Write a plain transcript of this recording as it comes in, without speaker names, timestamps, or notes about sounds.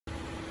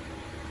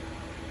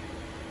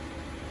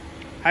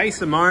Hey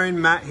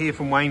Simone, Matt here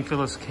from Wayne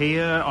Phillips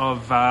Kia.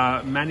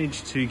 I've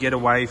managed to get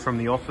away from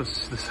the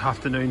office this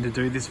afternoon to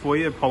do this for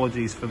you.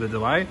 Apologies for the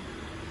delay.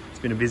 It's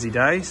been a busy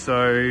day.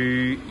 So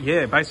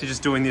yeah, basically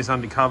just doing this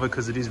undercover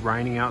because it is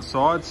raining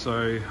outside.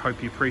 So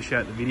hope you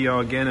appreciate the video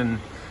again and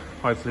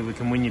hopefully we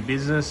can win your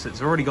business.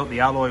 It's already got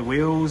the alloy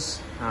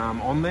wheels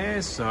on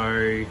there.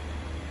 So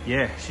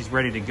yeah, she's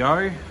ready to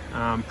go.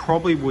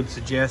 Probably would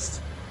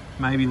suggest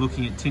maybe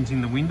looking at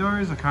tinting the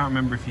windows. I can't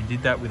remember if you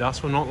did that with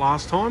us or not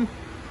last time.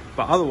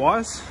 But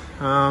otherwise,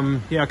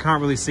 yeah, I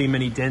can't really see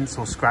many dents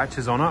or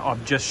scratches on it.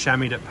 I've just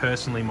chamoised it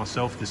personally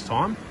myself this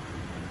time,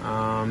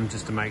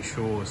 just to make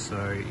sure.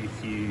 So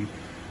if you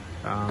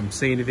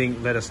see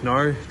anything, let us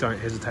know. Don't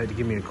hesitate to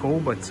give me a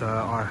call, but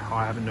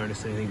I haven't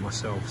noticed anything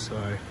myself.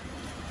 So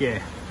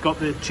yeah, got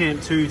the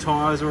Champ 2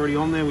 tyres already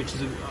on there, which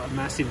is a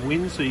massive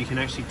win. So you can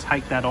actually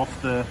take that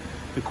off the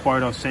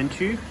quote I've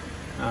sent you,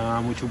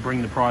 which will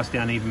bring the price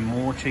down even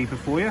more cheaper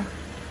for you.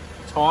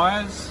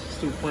 Tyres,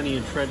 still plenty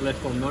of tread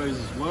left on those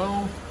as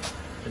well,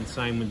 and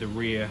same with the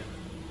rear.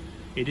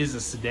 It is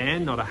a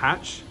sedan, not a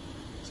hatch,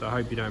 so I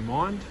hope you don't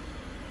mind.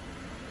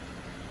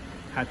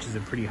 Hatches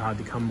are pretty hard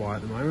to come by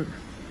at the moment.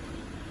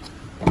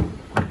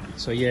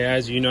 So yeah,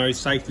 as you know,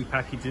 safety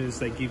packages,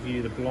 they give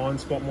you the blind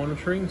spot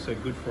monitoring, so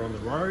good for on the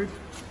road.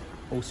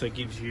 Also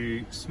gives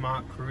you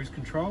smart cruise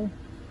control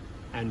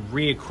and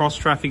rear cross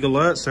traffic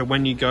alert, so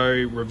when you go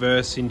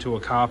reverse into a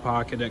car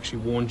park, it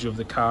actually warns you of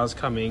the cars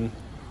coming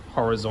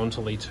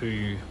horizontally to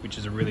you, which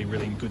is a really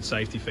good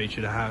safety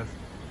feature to have.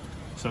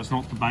 So it's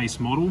not the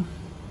base model.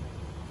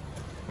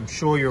 I'm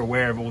sure you're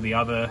aware of all the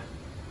other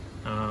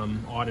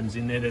items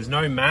in there. There's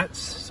no mats,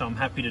 so I'm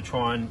happy to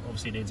try and,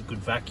 obviously it needs a good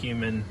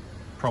vacuum and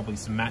probably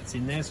some mats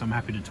in there, so I'm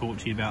happy to talk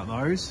to you about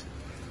those.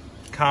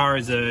 Car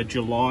is a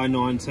July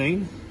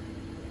 19.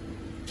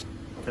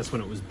 That's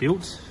when it was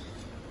built.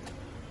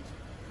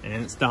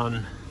 And it's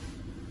done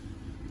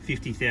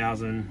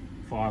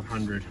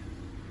 50,500.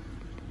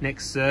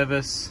 Next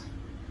service,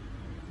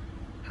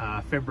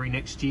 February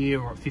next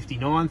year, we're at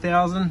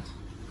 59,000.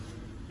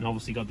 And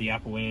obviously got the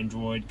Apple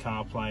Android,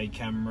 CarPlay,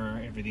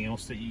 camera, everything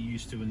else that you're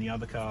used to in the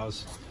other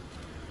cars.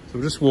 So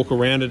we'll just walk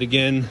around it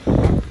again.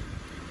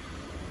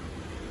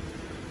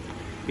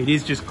 It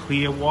is just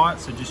clear white,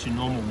 so just your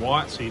normal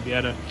white. So you'll be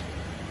able to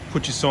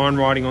put your sign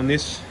writing on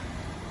this,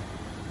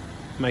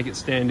 make it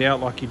stand out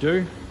like you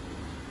do.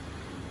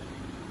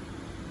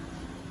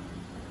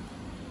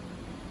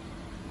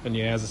 And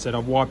yeah, as I said,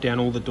 I've wiped down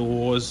all the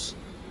doors.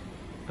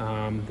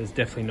 There's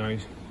definitely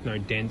no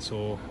dents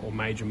or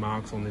major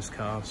marks on this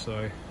car,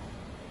 so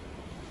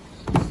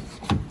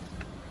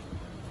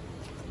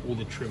all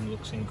the trim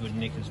looks in good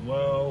nick as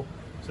well.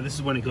 So this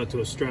is when it got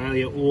to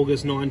Australia,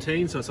 August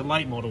 19, so it's a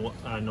late model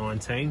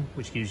 19,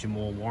 which gives you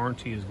more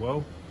warranty as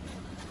well.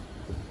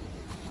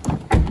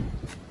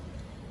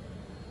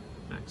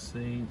 Back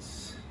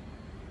seats.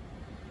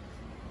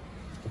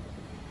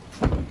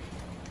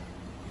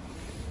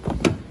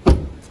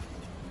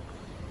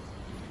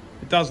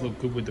 Does look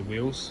good with the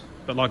wheels,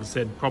 but like I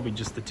said, probably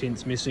just the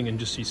tint's missing and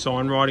just your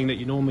sign writing that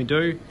you normally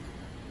do.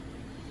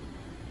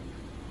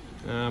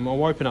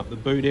 I'll open up the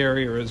boot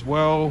area as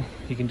well.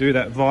 You can do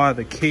that via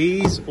the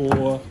keys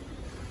or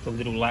the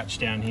little latch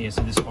down here.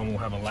 So this one will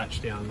have a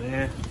latch down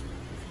there,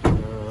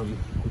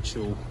 which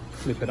will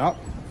flip it up.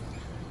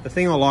 The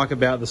thing I like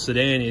about the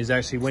sedan is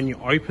actually when you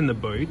open the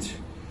boot,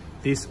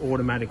 this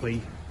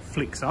automatically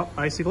flicks up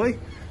basically.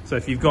 So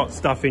if you've got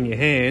stuff in your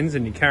hands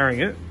and you're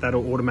carrying it,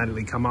 that'll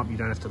automatically come up. You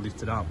don't have to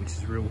lift it up, which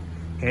is real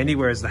handy.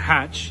 Whereas the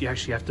hatch, you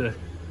actually have to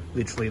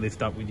literally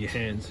lift up with your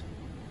hands.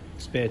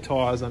 Spare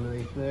tires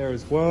underneath there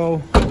as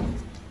well.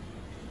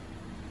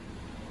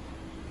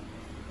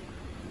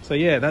 So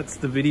yeah, that's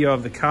the video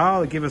of the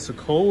car. Give us a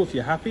call if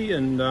you're happy,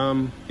 and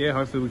yeah,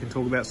 hopefully we can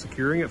talk about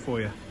securing it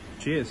for you.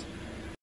 Cheers.